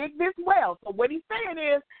have digged this well. So what he's saying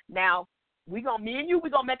is, now, me and you, we're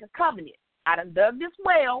going to make a covenant. I done dug this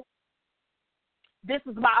well. This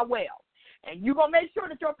is my well. And you're going to make sure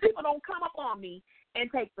that your people don't come up on me and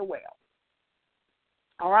take the well.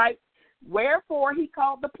 All right? Wherefore he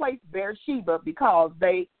called the place Beersheba, because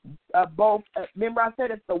they both, remember I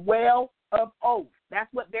said it's the well of oaths. That's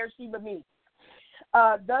what Beersheba means.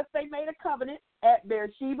 Thus they made a covenant at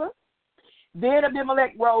Beersheba. Then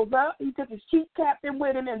Abimelech rose up. He took his chief captain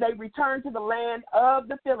with him, and they returned to the land of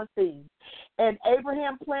the Philistines. And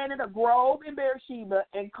Abraham planted a grove in Beersheba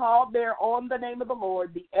and called there on the name of the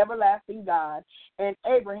Lord, the everlasting God. And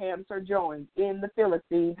Abraham sojourned in the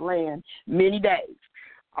Philistines' land many days.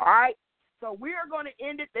 All right? So we are going to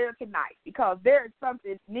end it there tonight, because there is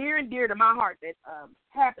something near and dear to my heart that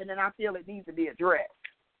happened, and I feel it needs to be addressed.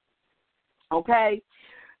 Okay?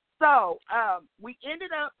 So we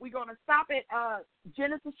ended up, we're going to stop at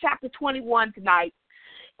Genesis chapter 21 tonight.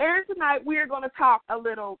 And tonight we're going to talk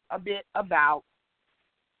a bit about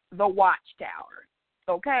the watchtower.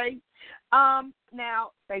 Okay?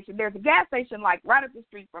 Now, there's a gas station like right up the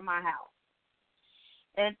street from my house.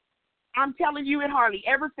 And I'm telling you, it hardly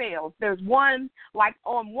ever fails. There's one like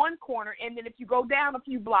on one corner, and then if you go down a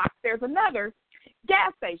few blocks, there's another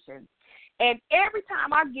gas station. And every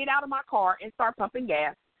time I get out of my car and start pumping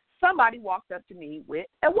gas, somebody walks up to me with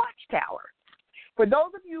a watchtower. For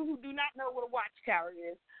those of you who do not know what a watchtower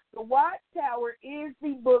is, the watchtower is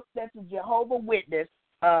the book that the Jehovah Witness,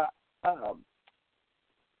 the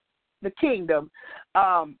kingdom,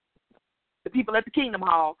 the people at the Kingdom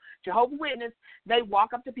Hall, Jehovah Witness, they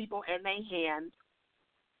walk up to people and they hand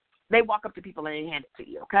it to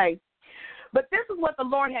you, okay? But this is what the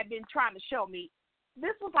Lord had been trying to show me.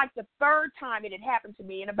 This was like the third time it had happened to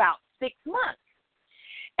me in about 6 months.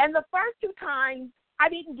 And the first 2 times, I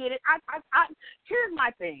didn't get it. Here's my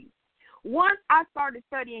thing. Once I started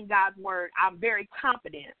studying God's Word, I'm very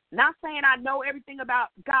confident. Not saying I know everything about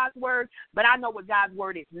God's Word, but I know what God's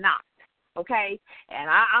Word is not, okay? And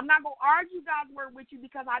I'm not going to argue God's Word with you,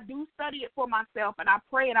 because I do study it for myself, and I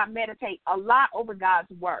pray and I meditate a lot over God's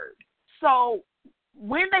Word. So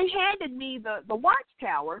when they handed me the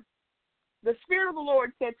watchtower, the Spirit of the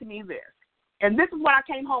Lord said to me this. And this is what I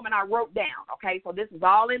came home and I wrote down, okay? So this is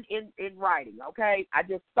all in writing, okay? I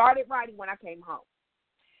just started writing when I came home.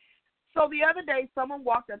 So the other day, someone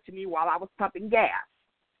walked up to me while I was pumping gas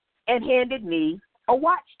and handed me a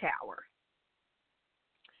watchtower.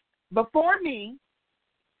 Before me,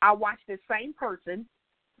 I watched this same person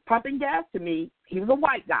pumping gas to me. He was a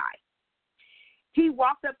white guy. He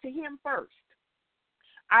walked up to him first.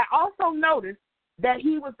 I also noticed that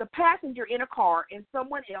he was the passenger in a car and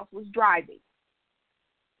someone else was driving.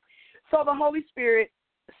 So the Holy Spirit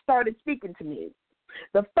started speaking to me.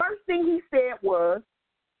 The first thing he said was,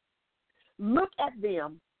 look at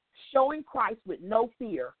them showing Christ with no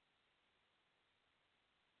fear.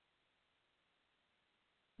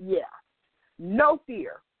 Yeah, no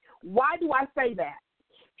fear. Why do I say that?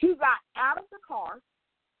 He got out of the car.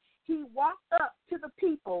 He walked up to the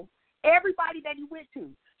people, everybody that he went to,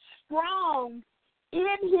 strong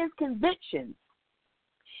in his convictions,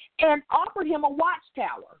 and offered him a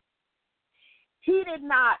watchtower. He did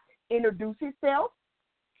not introduce himself.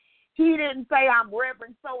 He didn't say, I'm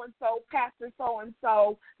Reverend so-and-so, Pastor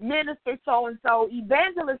so-and-so, Minister so-and-so,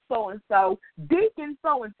 Evangelist so-and-so, Deacon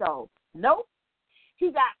so-and-so. Nope.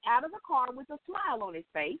 He got out of the car with a smile on his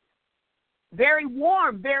face, very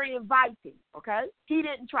warm, very inviting, okay? He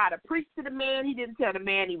didn't try to preach to the man. He didn't tell the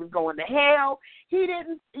man he was going to hell. He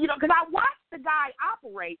didn't, because I watched the guy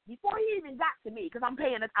operate before he even got to me, because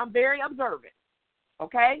I'm very observant,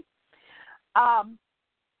 okay? I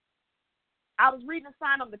was reading a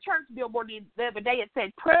sign on the church billboard the other day. It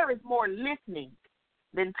said, prayer is more listening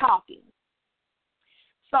than talking.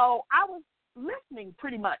 So I was listening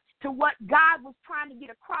pretty much to what God was trying to get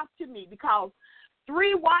across to me, because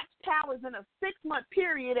 3 watchtowers in a 6-month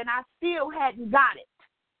period, and I still hadn't got it,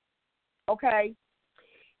 okay?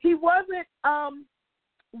 He wasn't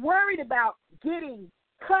worried about getting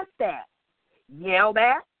cussed at, yelled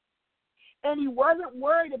at, and he wasn't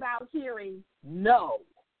worried about hearing no.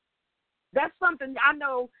 That's something I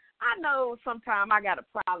know sometimes I got a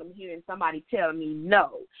problem hearing somebody tell me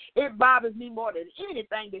no. It bothers me more than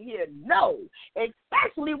anything to hear no,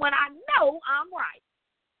 especially when I know I'm right.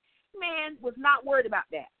 Man was not worried about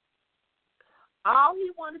that. All he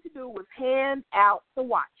wanted to do was hand out the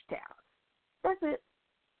watchtower. That's it.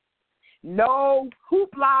 No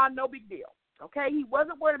hoopla, no big deal. Okay? He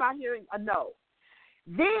wasn't worried about hearing a no.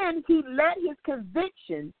 Then he let his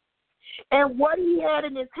conviction and what he had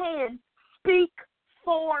in his hand speak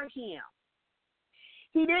for him.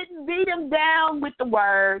 He didn't beat him down with the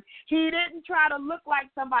word. He didn't try to look like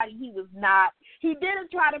somebody he was not. He didn't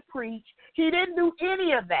try to preach. He didn't do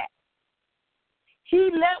any of that. He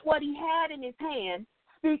let what he had in his hand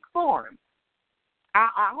speak for him.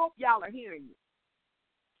 I hope y'all are hearing me.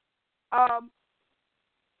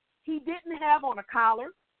 He didn't have on a collar.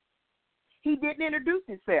 He didn't introduce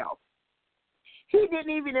himself. He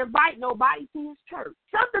didn't even invite nobody to his church.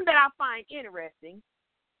 Something that I find interesting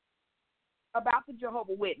about the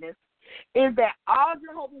Jehovah's Witness is that all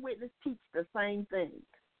Jehovah's Witnesses teach the same thing.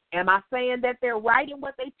 Am I saying that they're right in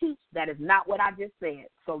what they teach? That is not what I just said.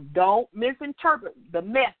 So don't misinterpret the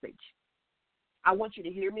message. I want you to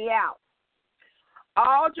hear me out.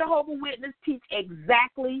 All Jehovah's Witnesses teach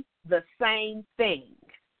exactly the same thing.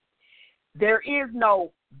 There is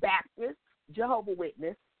no Baptist Jehovah's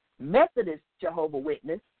Witness, Methodist Jehovah's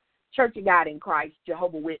Witness, Church of God in Christ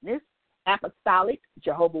Jehovah's Witness, Apostolic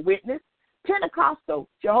Jehovah's Witness, Pentecostal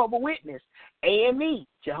Jehovah's Witness, AME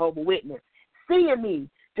Jehovah's Witness, CME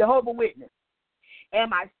Jehovah's Witness.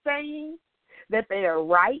 Am I saying that they are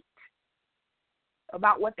right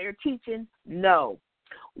about what they're teaching? No.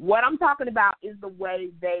 What I'm talking about is the way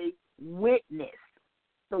they witness,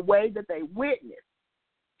 the way that they witness.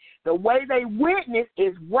 The way they witness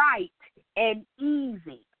is right and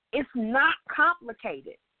easy. It's not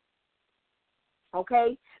complicated.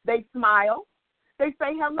 Okay? They smile. They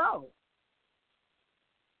say hello.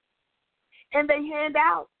 And they hand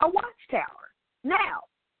out a watchtower. Now,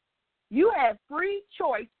 you have free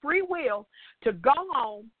choice, free will to go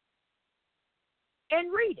home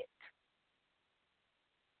and read it.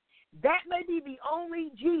 That may be the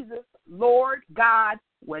only Jesus, Lord, God,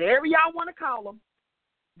 whatever y'all want to call him,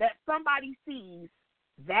 that somebody sees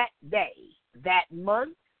that day, that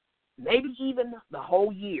month, maybe even the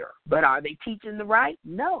whole year. But are they teaching the right?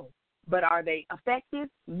 No. But are they effective?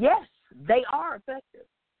 Yes, they are effective.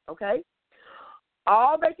 Okay?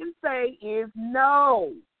 All they can say is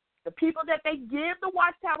no. The people that they give the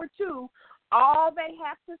watchtower to, all they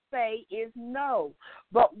have to say is no.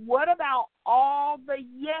 But what about all the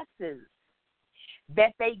yeses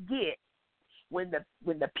that they get when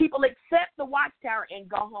the people accept the watchtower and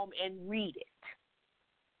go home and read it?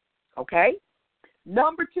 Okay?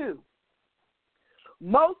 Number 2,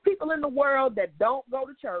 most people in the world that don't go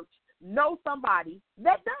to church know somebody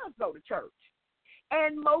that does go to church.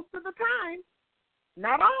 And most of the time,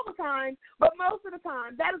 not all the time, but most of the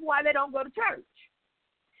time, that is why they don't go to church.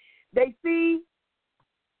 They see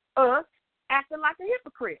us acting like a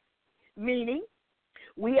hypocrite, meaning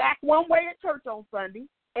we act one way at church on Sunday,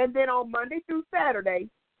 and then on Monday through Saturday,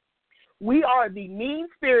 we are the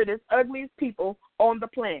mean-spirited, ugliest people on the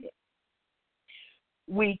planet.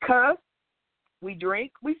 We cuss, we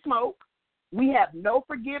drink, we smoke, we have no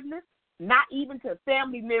forgiveness, not even to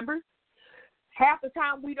family members. Half the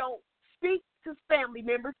time we don't speak to family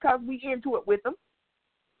members because we into it with them.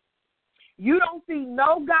 You don't see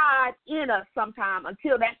no God in us sometime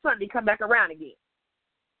until that Sunday come back around again.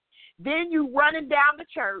 Then you running down the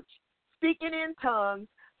church, speaking in tongues,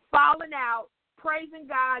 falling out, praising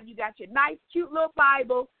God. You got your nice, cute little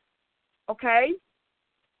Bible, okay?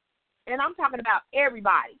 And I'm talking about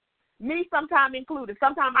everybody, me sometimes included.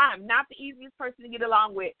 Sometimes I am not the easiest person to get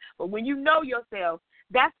along with, but when you know yourself,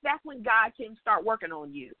 that's when God can start working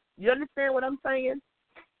on you. You understand what I'm saying?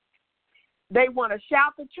 They want to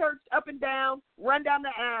shout the church up and down, run down the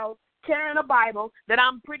aisle, carrying a Bible that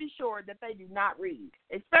I'm pretty sure that they do not read,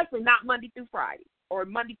 especially not Monday through Friday or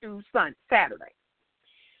Monday through Saturday.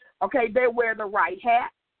 Okay, they wear the right hat,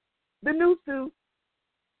 the new suit,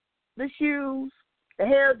 the shoes, the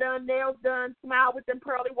hair done, nails done, smile with them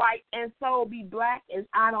pearly white, and so be black as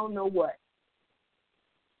I don't know what.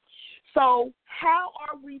 So how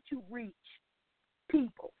are we to reach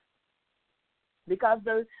people? Because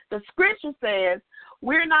the scripture says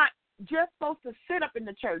we're not just supposed to sit up in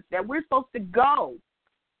the church, that we're supposed to go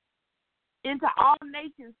into all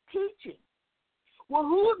nations teaching. Well,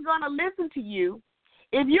 who's going to listen to you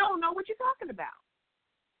if you don't know what you're talking about?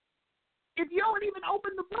 If you don't even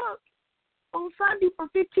open the book on Sunday for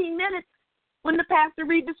 15 minutes when the pastor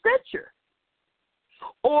reads the scripture,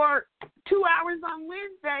 or 2 hours on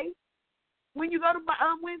Wednesday when you go to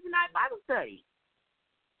Wednesday night Bible study.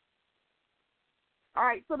 All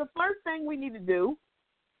right, so the first thing we need to do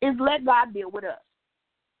is let God deal with us.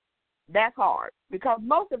 That's hard because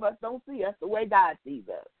most of us don't see us the way God sees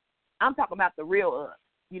us. I'm talking about the real us,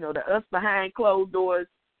 the us behind closed doors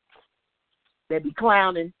that be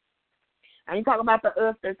clowning. I ain't talking about the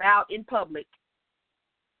us that's out in public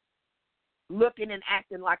looking and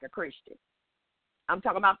acting like a Christian. I'm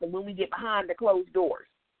talking about when we get behind the closed doors,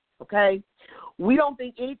 okay? We don't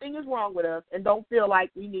think anything is wrong with us and don't feel like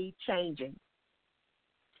we need changing.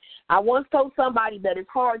 I once told somebody that it's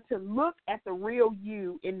hard to look at the real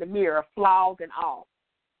you in the mirror, flaws and all,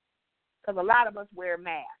 because a lot of us wear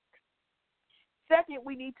masks. Second,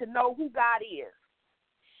 we need to know who God is.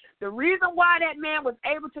 The reason why that man was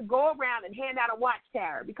able to go around and hand out a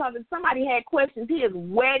watchtower, because if somebody had questions, he is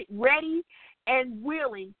ready and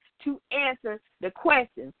willing to answer the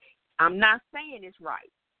questions. I'm not saying it's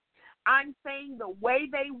right. I'm saying the way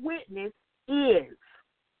they witness is.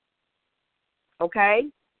 Okay?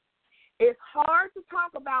 It's hard to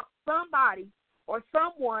talk about somebody or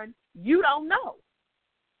someone you don't know.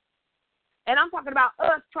 And I'm talking about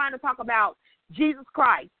us trying to talk about Jesus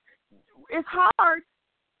Christ. It's hard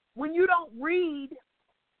when you don't read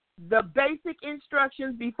the basic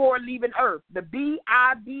instructions before leaving earth, the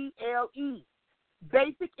BIBLE,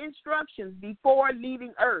 basic instructions before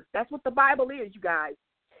leaving earth. That's what the Bible is, you guys.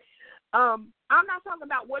 I'm not talking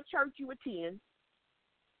about what church you attend,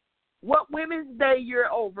 what women's day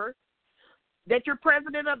you're over, that you're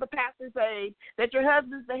president of the pastor's aid, that your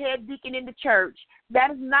husband's the head deacon in the church.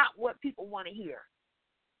 That is not what people want to hear.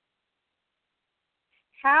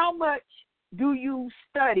 How much do you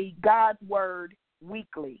study God's word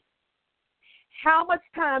weekly? How much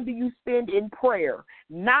time do you spend in prayer,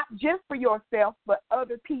 not just for yourself, but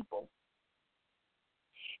other people?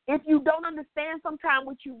 If you don't understand sometimes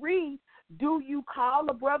what you read, do you call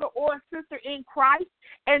a brother or a sister in Christ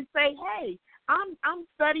and say, hey, I'm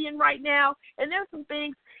studying right now, and there's some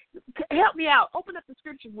things, help me out. Open up the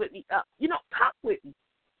scriptures with me. Talk with me.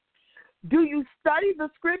 Do you study the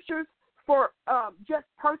scriptures for just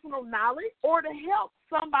personal knowledge or to help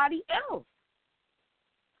somebody else?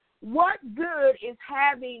 What good is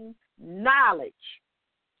having knowledge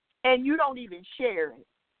and you don't even share it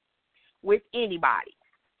with anybody?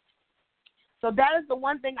 So that is the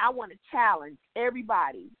one thing I want to challenge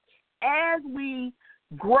everybody as we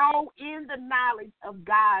grow in the knowledge of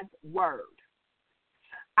God's word.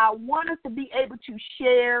 I want us to be able to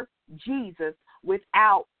share Jesus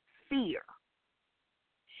without fear.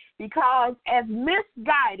 Because as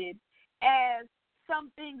misguided as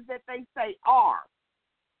some things that they say are,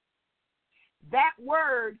 that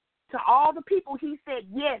word to all the people he said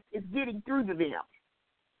yes is getting through to them.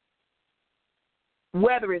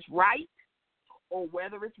 Whether it's right or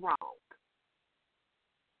whether it's wrong.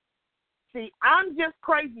 See, I'm just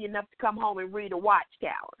crazy enough to come home and read a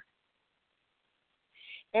watchtower.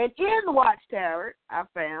 And in the watchtower, I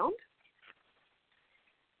found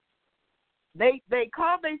they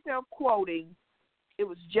called themselves quoting, it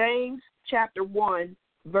was James chapter 1,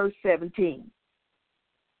 verse 17.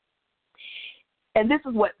 And this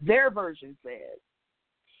is what their version says.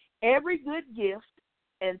 Every good gift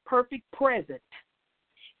and perfect present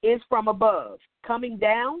is from above, coming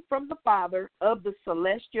down from the Father of the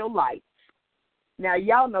celestial lights. Now,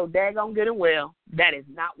 y'all know daggone good and well that is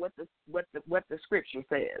not what the scripture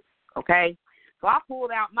says, okay? So I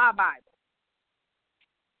pulled out my Bible.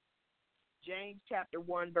 James chapter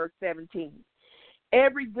 1, verse 17.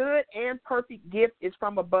 Every good and perfect gift is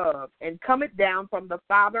from above and cometh down from the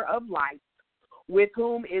Father of lights, with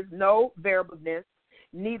whom is no variableness,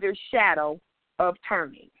 neither shadow of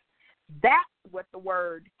turning. That's what the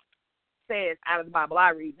word says out of the Bible I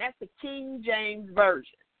read. That's the King James Version.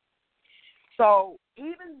 So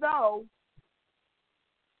even though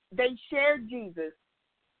they shared Jesus,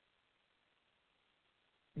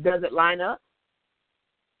 does it line up?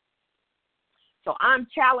 So I'm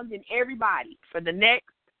challenging everybody for the next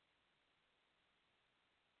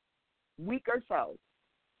week or so.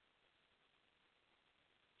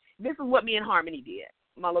 This is what me and Harmony did,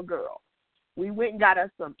 my little girl. We went and got us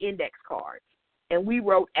some index cards, and we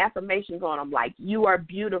wrote affirmations on them like, you are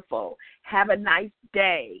beautiful, have a nice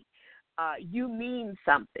day, you mean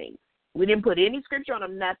something. We didn't put any scripture on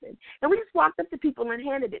them, nothing. And we just walked up to people and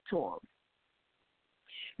handed it to them.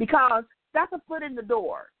 Because that's a foot in the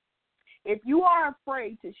door. If you are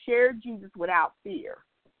afraid to share Jesus without fear,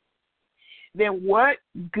 then what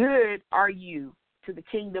good are you to the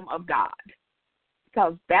kingdom of God?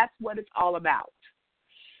 Because that's what it's all about.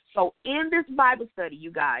 So in this Bible study,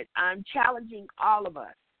 you guys, I'm challenging all of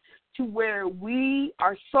us to where we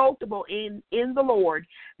are so comfortable in the Lord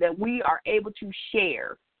that we are able to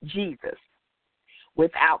share Jesus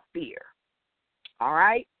without fear. All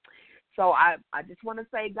right? So I just want to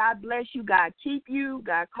say God bless you, God keep you,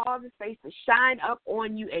 God cause his face to shine up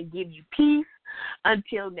on you and give you peace.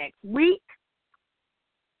 Until next week,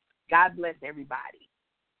 God bless everybody.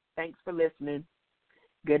 Thanks for listening.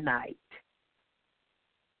 Good night.